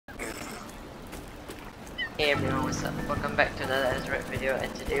Hey everyone, what's up? Welcome back to another Azure video,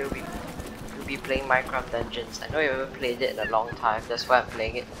 and today we'll be playing Minecraft Dungeons. I know you haven't played it in a long time, that's why I'm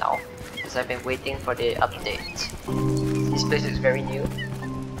playing it now, because I've been waiting for the update. This place is very new.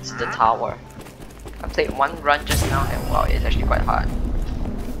 It's the tower. I played one run just now and wow, it's actually quite hard.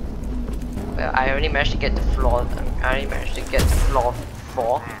 Well, I only managed to get to floor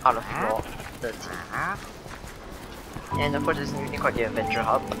 4 out of floor 13. And of course there's a new thing called the Adventure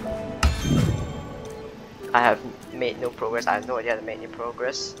Hub. I have made no progress. I have no idea how to make any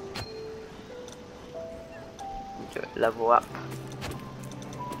progress. Need to level up.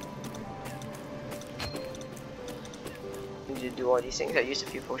 Need to do all these things. I used a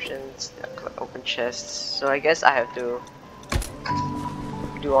few potions, open chests. So I guess I have to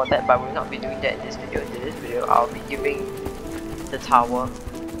do all that, but I will not be doing that in this video. In this video, I'll be giving the tower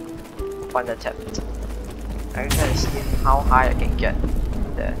one attempt. I'm trying to see how high I can get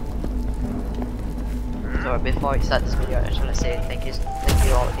there. So before we start this video, I just want to say thank you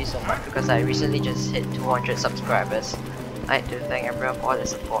all of you so much, because I recently just hit 200 subscribers. I'd like to thank everyone for all the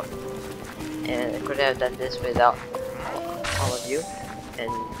support, and I couldn't have done this without all of you.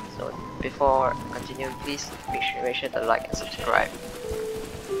 And so before continuing, please make sure to like and subscribe.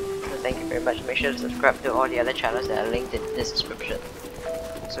 So thank you very much. Make sure to subscribe to all the other channels that are linked in this description.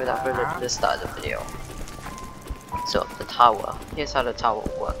 So without further ado, let's start the video. So the tower. Here's how the tower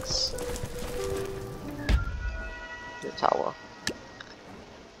works. The tower.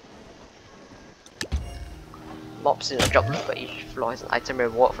 Mobs drop for each floor is an item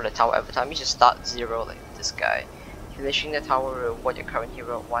reward for the tower every time. You should start 0 like this guy. Finishing the tower will reward your current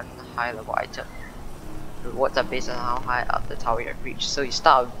hero 1 high level item. Rewards are based on how high up the tower you have reached. So you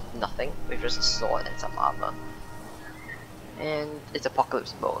start with nothing, with just a sword and some armor. And it's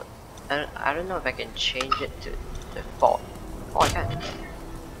apocalypse mode. And I don't know if I can change it to default. Oh, I can.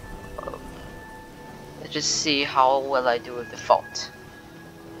 Let's just see how well I do with default.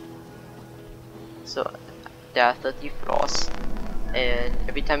 So there are 30 floors, and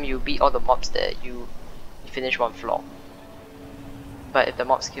every time you beat all the mobs there, you finish 1 floor. But if the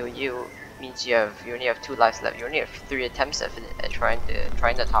mobs kill you, means you only have 2 lives left. You only have 3 attempts at trying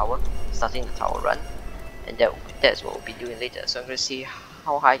the tower, starting the tower run, and that's what we'll be doing later. So I'm going to see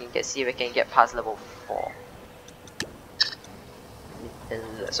how high I can get, see if I can get past level 4. And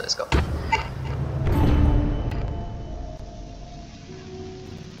so let's go.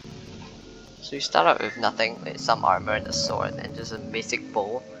 So you start out with nothing, with some armor and a sword and just a basic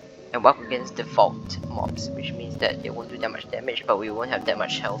bow, and walk against default mobs, which means that it won't do that much damage, but we won't have that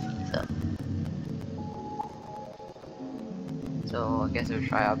much health either. So I guess we'll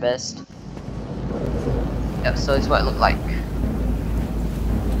try our best. Yep, so this is what it looked like.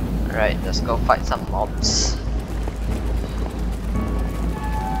 Alright, let's go fight some mobs.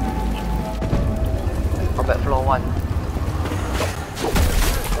 Combat floor 1.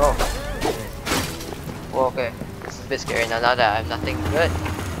 Oh. Well, okay, this is a bit scary now that I have nothing good.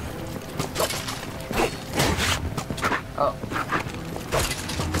 Oh.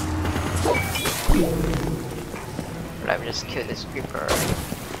 Let me just kill this creeper.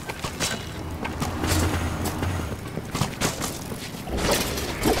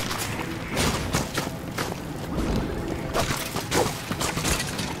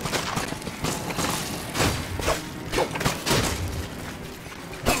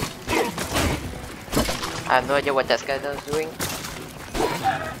 I have no idea what that skeleton is doing.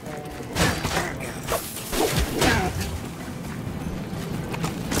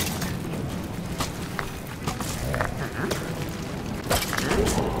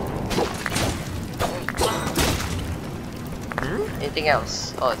 Anything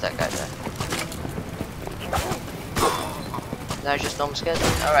else? Oh, it's that guy there. Now it's just normal skeleton.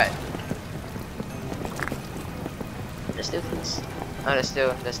 Alright. There's still things. Oh,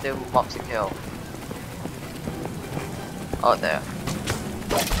 there's still mobs to kill. Oh, there.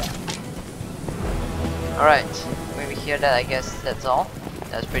 Alright, when we hear that, I guess that's all.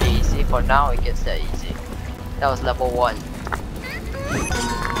 That's pretty easy. For now, it gets that easy. That was level 1. Look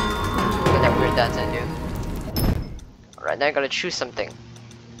at that weird dance I do. Alright, now I gotta choose something.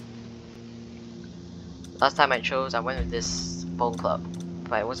 Last time I went with this bone club,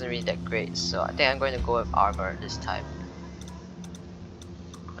 but it wasn't really that great, so I think I'm going to go with armor this time.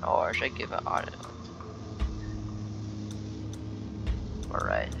 Or should I give it armor?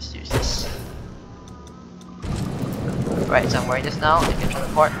 Alright, let's use this. Right, so I'm wearing this now. I can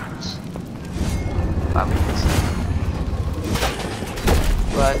teleport. 5 minutes.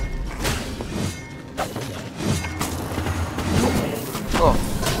 Run. Oh.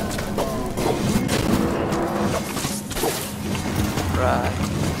 Right.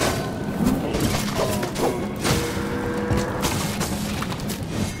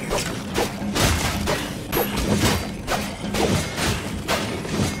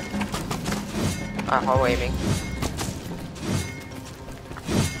 Horrible aiming.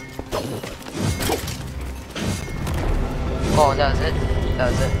 Oh, that was it.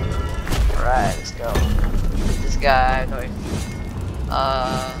 That was it. Alright, let's go. This guy, no.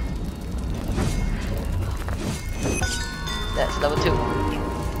 That's level 2.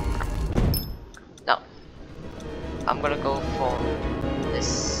 Now, I'm gonna go for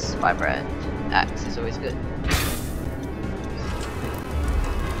this vibrant axe. It's always good.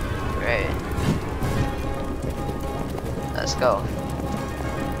 Great. Let's go.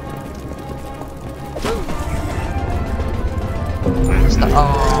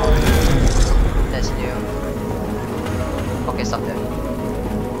 Oh, that's new. Okay, stop there.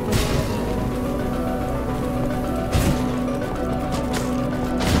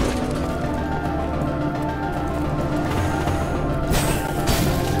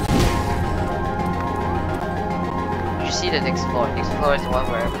 You see the next floor. Next floor is the one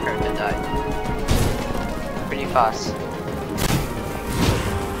where my character died. Pretty fast.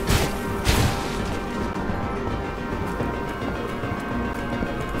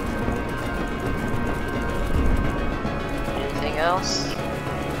 Else?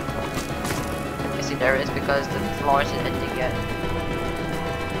 I see there is because the floor isn't ending yet.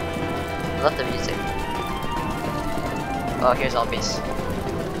 Love the music. Oh, here's zombies.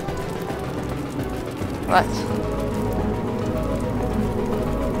 What?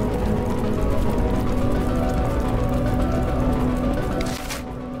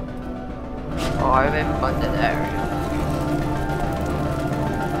 Oh, I haven't found that area.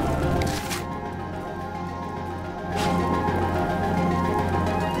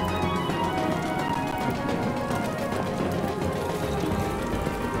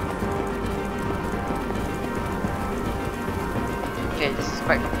 Okay, this is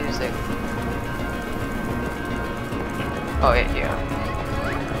quite confusing. Oh yeah, yeah.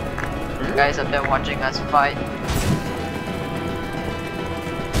 The guys up there watching us fight.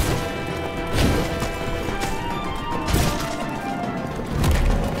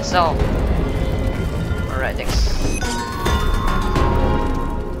 So, alright, next.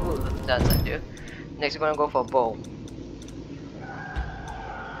 Ooh, that's undo. Next, we're gonna go for bow.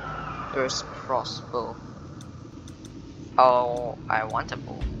 There's crossbow. Oh, I want a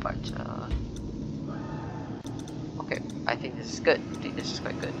bow, but okay, I think this is good. I think this is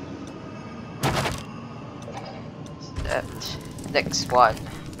quite good. That next one.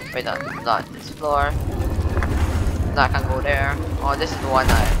 Wait, not this floor. No, I can't go there. Oh, this is the one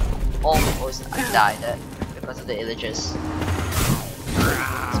I almost died at because of the illagers.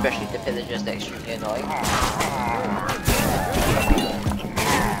 Especially the pillagers, they're extremely annoying.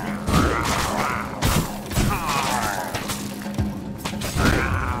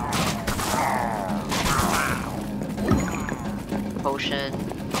 Potion.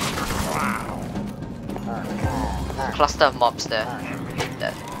 Cluster of mobs there. I hate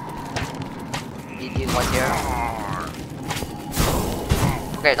that. Need one here.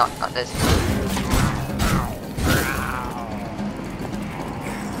 Okay, not this.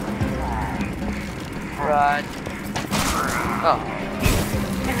 Run. Oh.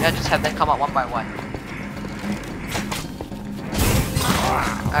 Yeah, just have them come out one by one.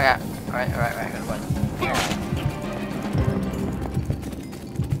 Okay. Alright, good one.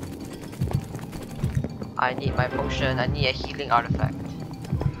 I need my potion, I need a healing artifact.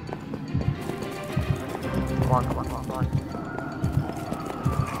 Come on.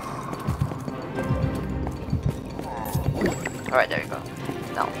 Alright, there we go.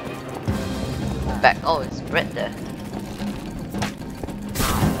 Now. Back. Oh, it's red there.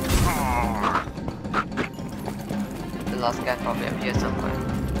 The last guy probably up here somewhere.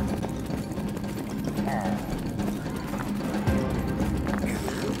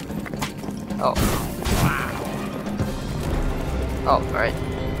 Oh. Oh, alright.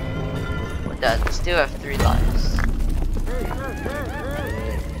 We're done. Still have 3 lives.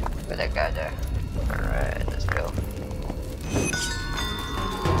 Where's that guy there? Alright, let's go.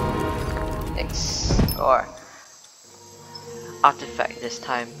 Next. Or artifact this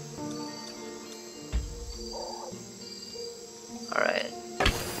time. Alright.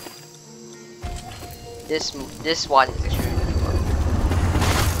 This one is extremely difficult.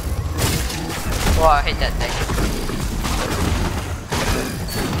 Oh, I hate that thing.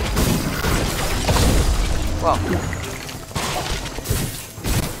 Whoa.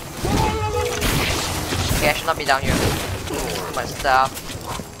 Okay, I should not be down here. Too much stuff.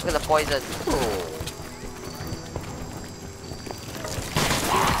 Look at the poison.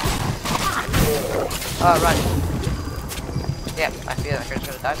 Run. Yep, I feel like I'm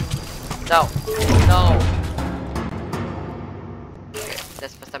just gonna die. No. Okay,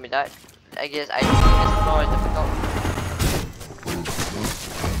 that's the first time he died. I guess I it's more difficult.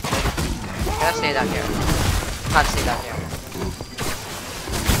 Can I stay down here? Can't stay down here.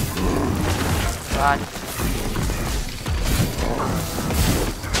 Run.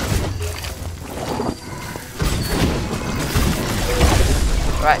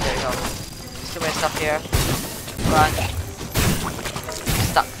 Right, there we go. There's too many stuff here. Run.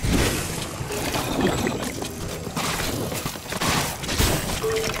 Stuck.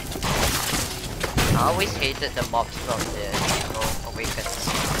 I always hated the mobs from the Evil Awakens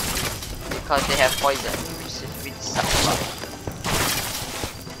because they have poison, which is really sucks about it.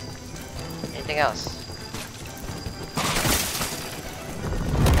 Anything else?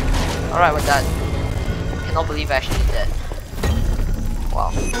 Alright, we're done. Cannot believe I actually did that.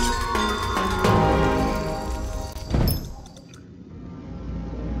 Wow.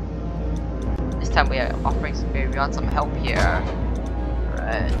 This time we are offering Varian some help here.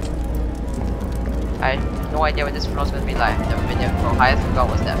 Right. I have no idea what this floor is going to be like. I've never been there before. I forgot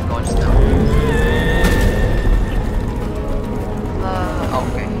what's that floor just now.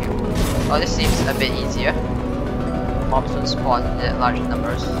 Okay, here. Oh, this seems a bit easier. Mobs will spawn in large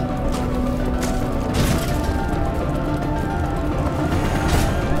numbers.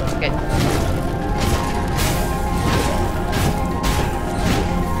 Okay.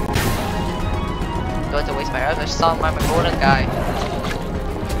 Don't have to waste my arrows. I saw my golden guy.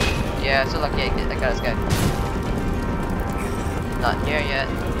 Yeah, so lucky I got this guy. Not here yet.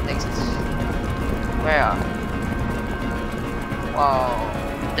 Thanks. Where?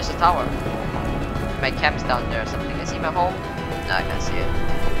 Whoa. There's a tower. My camp's down there or something. I see my home? No, I can't see it.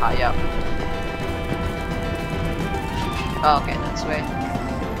 High up. Oh, okay, that's way.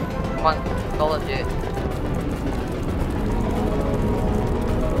 Come on, golden dude.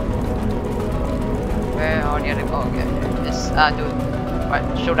 Where are the other? Oh, okay. This dude. Alright,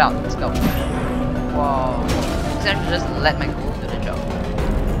 showdown, let's go. Whoa. This actually doesn't let my gold do the job.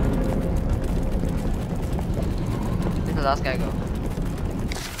 Where did the last guy go?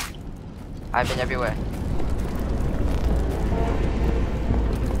 I've been everywhere.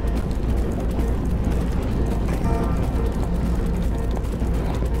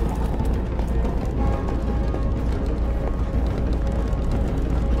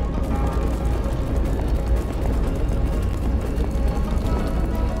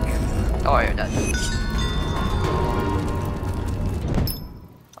 Oh, you're done.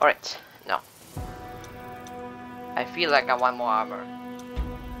 Alright, now. I feel like I want more armor.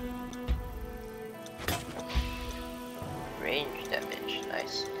 Range damage,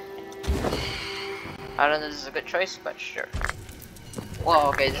 nice. I don't know if this is a good choice, but sure. Whoa,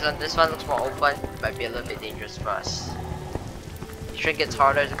 okay, this one looks more open. Might be a little bit dangerous for us. Shrink gets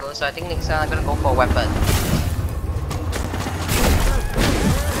harder to go, so I think next time I'm gonna go for a weapon.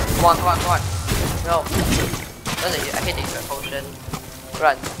 Come on, come on, come on. No. I hate the potion.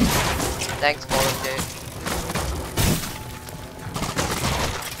 Run. Thanks, golden dude.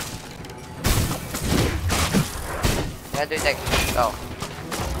 Yeah, do that. Go.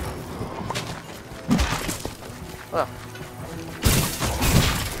 Oh.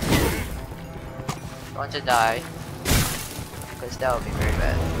 Don't want to die. Because that would be very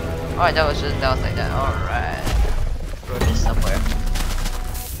bad. Alright, that was like that. Alright. Throw this somewhere.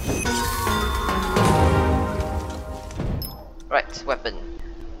 Right, weapon.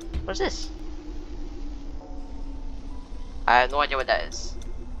 What's this? I have no idea what that is.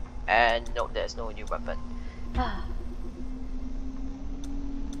 And no, there's no new weapon.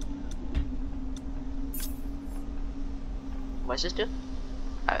 What's this do?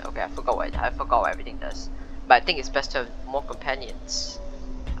 Okay, I forgot what everything does. But I think it's best to have more companions.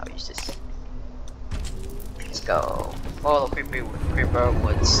 I'll use this. Let's go. Oh, creeper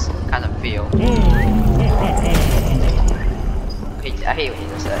woods kind of feel. I hate when he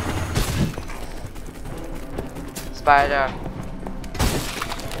does that. Spider.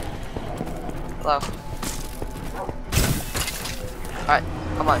 Hello. Alright,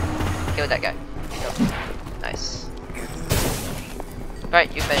 come on. Kill that guy. Kill. Nice.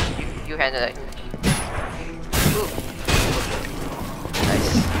 Alright, you handle it. Ooh.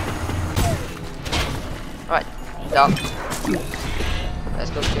 Nice. Alright, dog.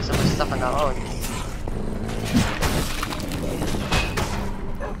 Let's go kill some stuff on our own.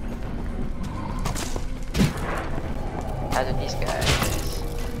 How do these guys?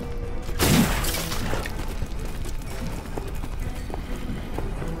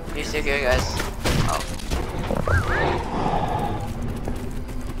 You still here, guys? Oh.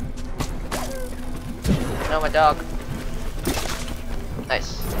 No, my dog.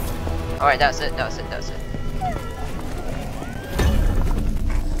 Nice. Alright, that's it.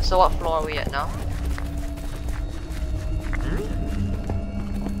 So what floor are we at now?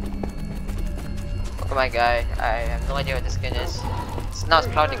 Look at my guy. I have no idea what this skin is. It's not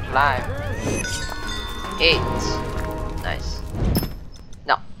cloudy climb. 8. Nice.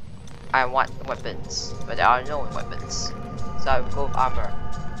 No. I want weapons, but there are no weapons. So I will go with armor.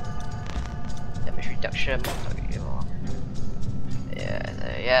 Damage reduction.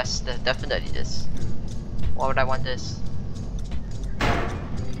 Yeah, yes, definitely this. Why would I want this?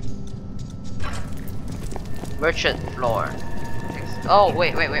 Merchant floor. Oh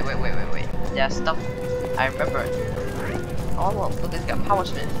wait. There's stuff I remember. Oh look, this guy Power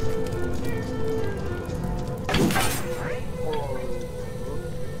Smith.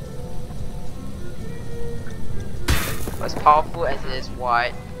 As powerful as it is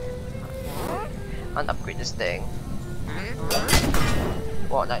wide. I'll upgrade this thing.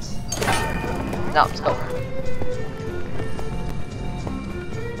 Wow, nice. Now let's go.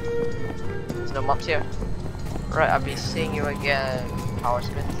 There's no mobs here. Right, I'll be seeing you again, Power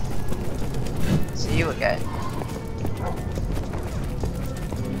Smith. See you again.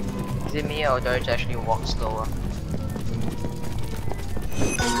 Is it me or do I actually walk slower?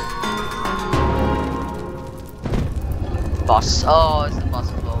 Boss. Oh, it's the boss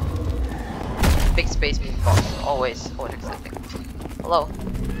flow. Big space means boss. Always accepting. Hello.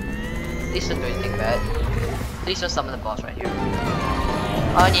 Please don't do anything bad. Please don't summon the boss right here.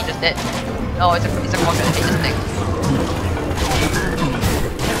 Oh, he just dead. No, it's a boss that hate this thing.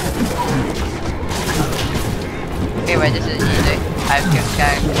 Anyway, this is easy. I've kept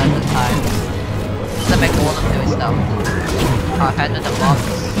gagged at the time. Let me go on and do his stuff. I'll handle the mobs.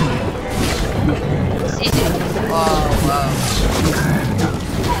 It's easy. Whoa.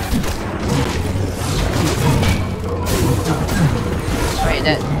 Right,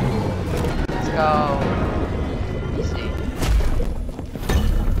 dead. Let's go. Easy.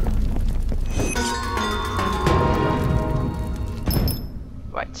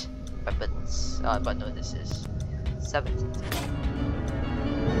 Right. Weapons. But no, this is 17.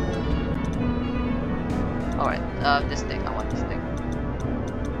 Alright, this thing. I want this thing.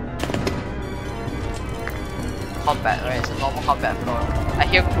 Combat, right? It's a normal combat floor. I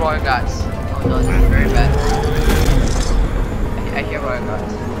hear royal guards. Oh no, this is very bad. I hear royal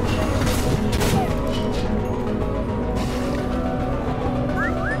guards.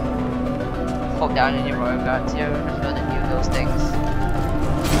 Hope there aren't any royal guards here. I'm gonna do those things.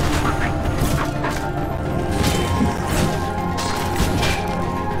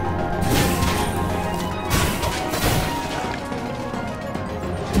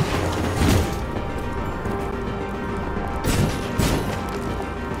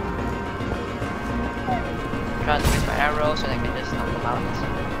 Trying to use my arrows so I can just knock them out.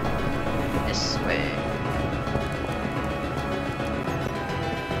 This way.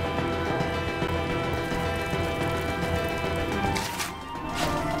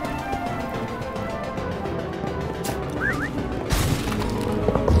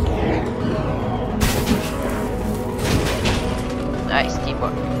 Nice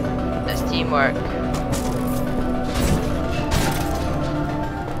teamwork. That's teamwork.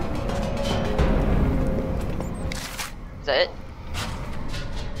 Is that it?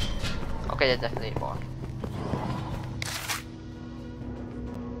 Okay, there's definitely more.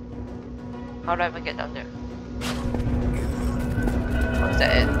 How do I even get down there? Oh, is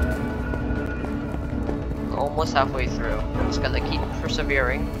that it? Almost halfway through. I'm just gonna keep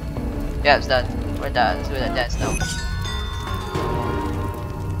persevering. Yeah, it's done. We're done. Let's do that dance now.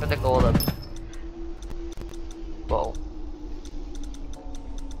 For the golem. Whoa.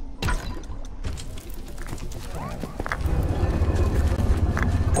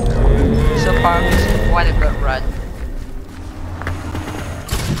 So far, it's quite a good run.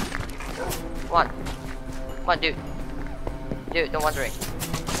 Come on, dude. Dude, don't wandering.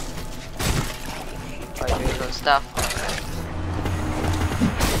 Oh, you're doing good stuff.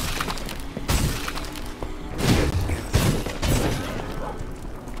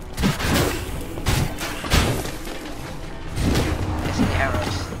 Missing the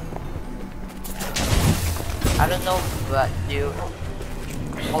arrows. I don't know, but dude.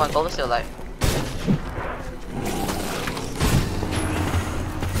 Oh my god, it's still alive.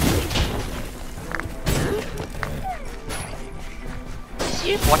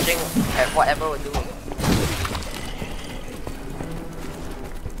 He's watching at whatever we're doing.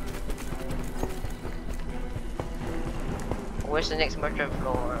 Where's the next merchant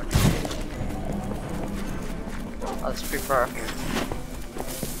floor? Oh, let's prepare.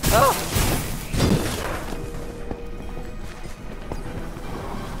 Oh!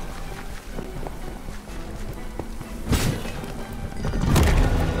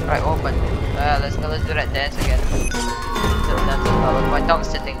 do that dance again. My dog's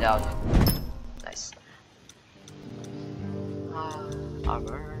sitting down. Nice.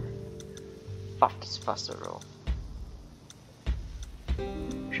 Armor. Fuck, it's faster roll.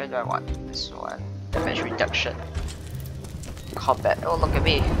 Which one do I want? This one. Damage reduction. Combat. Oh, look at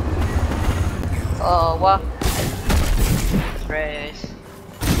me. Oh, what? Race.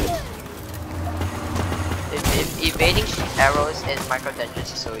 Evading arrows in micro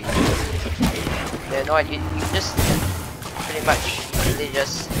dungeons is so easy. Yeah, no, you just pretty much they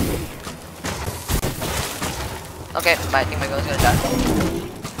just. Okay, I think my girl's gonna die.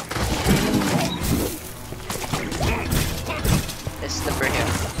 It's slippery here.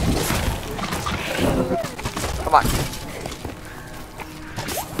 Come on.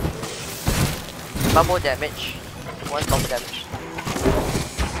 Bubble damage. One bubble damage.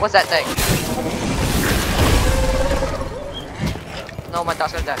 What's that thing? No, my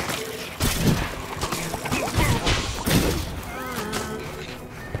dog's gonna die.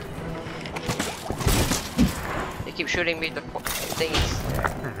 They keep shooting me the things.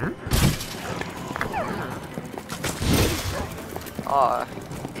 Oh,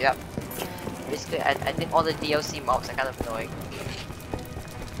 yep. Basically, I think all the DLC mobs are kind of annoying.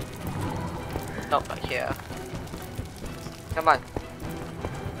 Not right here. Come on.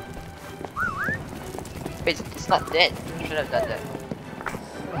 Wait, it's not dead. I should have done that.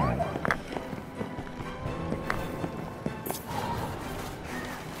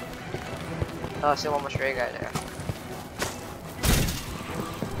 Oh, still one more stray guy there.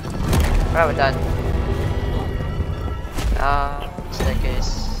 Alright, we're done.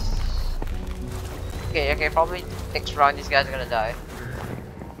 Staircase. Okay, probably next round these guys are gonna die.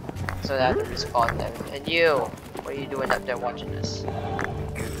 So that I have to respawn them. And you! What are you doing up there watching this?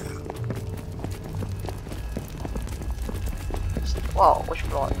 Whoa, which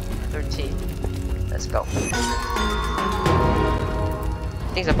floor? 13. Let's go.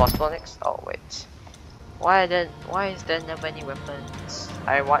 Things are possible next? Oh wait. Why is there never any weapons?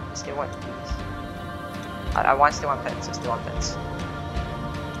 I still want these. I still want pets, I still want pets.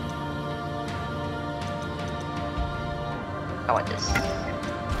 I want this.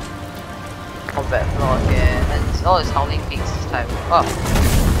 Combat floor again. And it's howling peaks this time. Oh!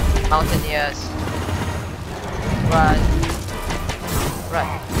 Mountaineers. Run. Run.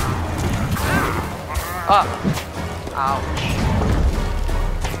 Oh! Ouch.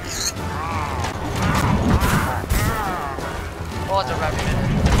 Oh, it's a rabbit.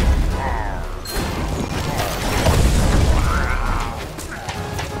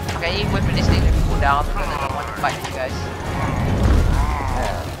 Okay, I need to wait for this thing to cool down because I don't want to fight you guys.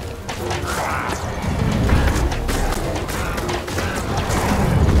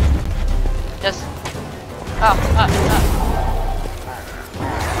 Just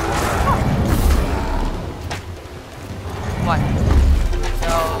What?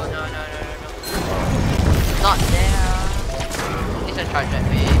 No. Not there. He's gonna charge at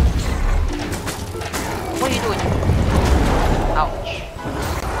me. What are you doing? Ouch.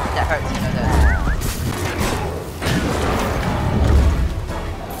 That hurts, you know that.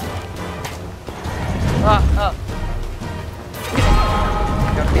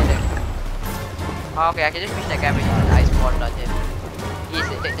 You're kidding. Oh, okay, I can just reach that guy with an ice water on him.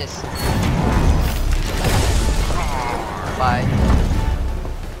 Easy, take this. Bye. I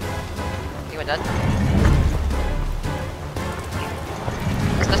think we're done.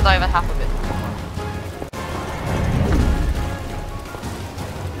 That's not even half of it.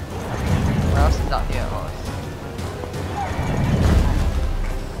 What else is out here?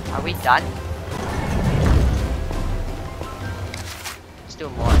 Are we done? Let's do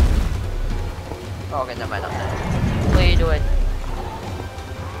more. Oh, okay, never mind, not done. What are you doing?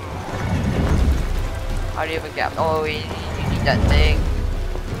 How do you even get? Oh, you need that thing.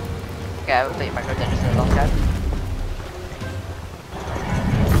 Okay, I haven't played Micro Dungeons in a long time.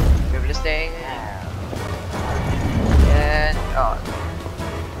 Move this thing. And oh.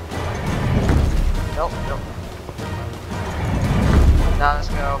 Nope. Now let's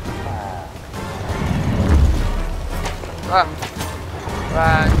go.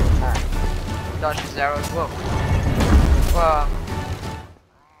 Run. Dodge his arrows. Whoa.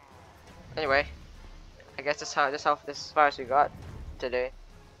 Anyway, I guess that's as far as we got today.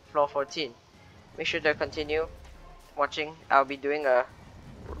 Floor 14. Make sure to continue watching. I'll be doing a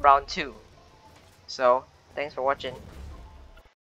round 2. So, thanks for watching.